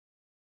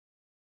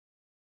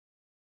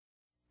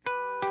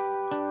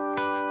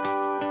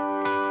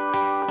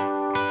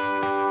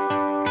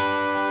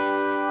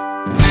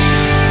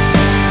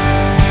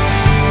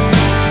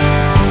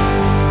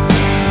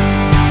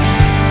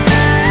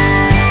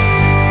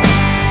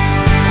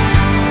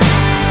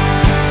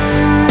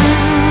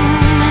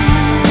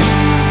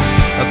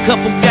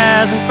Couple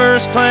guys in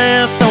first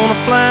class on a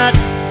flight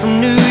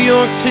from New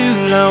York to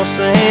Los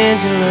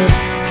Angeles,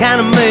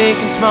 kinda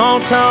making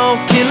small talk,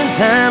 killing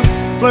time,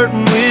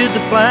 flirting with the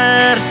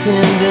flight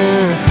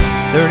attendants.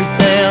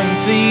 30,000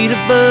 feet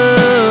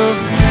above,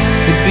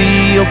 could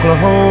be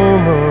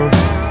Oklahoma.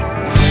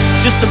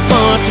 Just a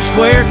bunch of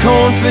square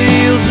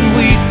cornfields and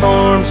wheat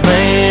farms,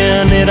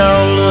 man, it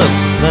all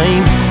looks the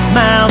same.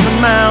 Miles and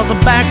miles of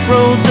back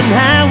roads and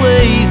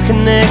highways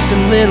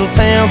connecting little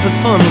towns with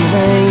funny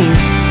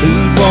names.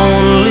 Who'd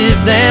wanna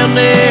live down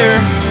there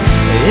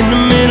in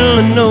the middle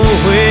of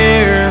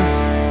nowhere?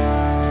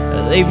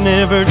 They've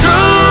never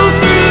drove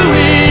through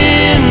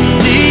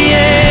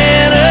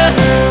Indiana,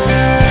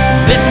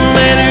 met the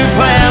man who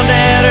plowed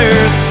that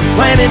earth,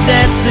 planted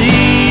that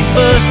seed,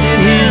 busted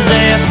his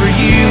ass for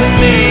you and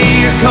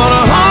me. Or caught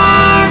a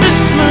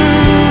harvest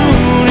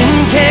moon in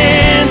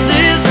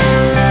Kansas.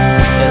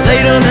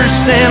 They'd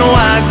understand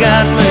why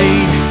God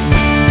made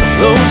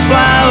those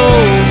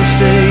flyover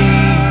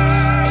states.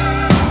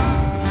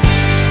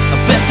 I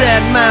bet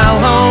that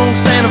mile-long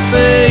Santa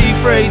Fe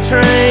freight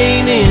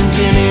train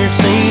engineer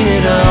seen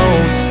it all.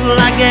 Just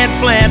like that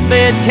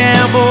flatbed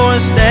cowboy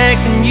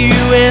stacking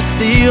U.S.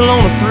 steel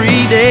on a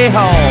 3-day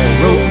haul.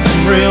 Roads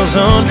and rails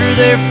under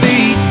their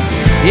feet.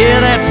 Yeah,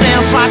 that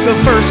sounds like a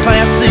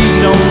first-class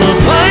seat on the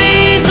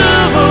plains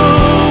of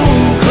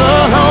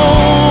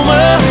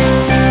Oklahoma,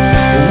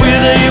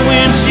 with a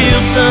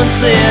windshield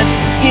sunset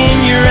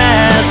in your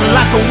eyes,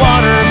 like a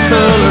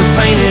watercolor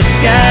painted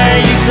sky.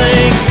 You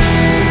think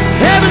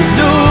heaven's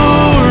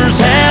doors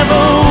have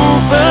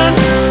opened,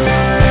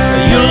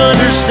 you'll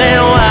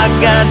understand why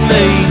God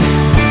made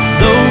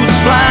those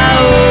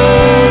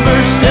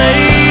flyover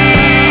states.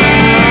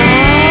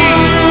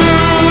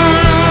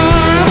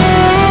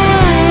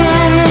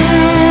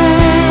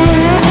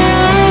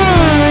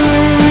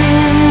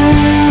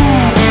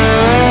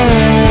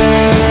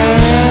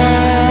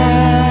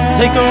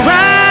 Take a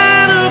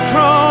ride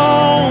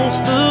across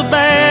the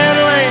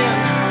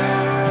Badlands,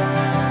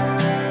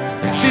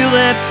 feel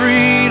that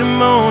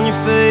freedom on your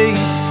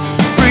face,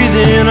 breathe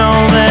in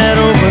all that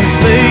open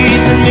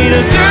space, and meet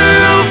a girl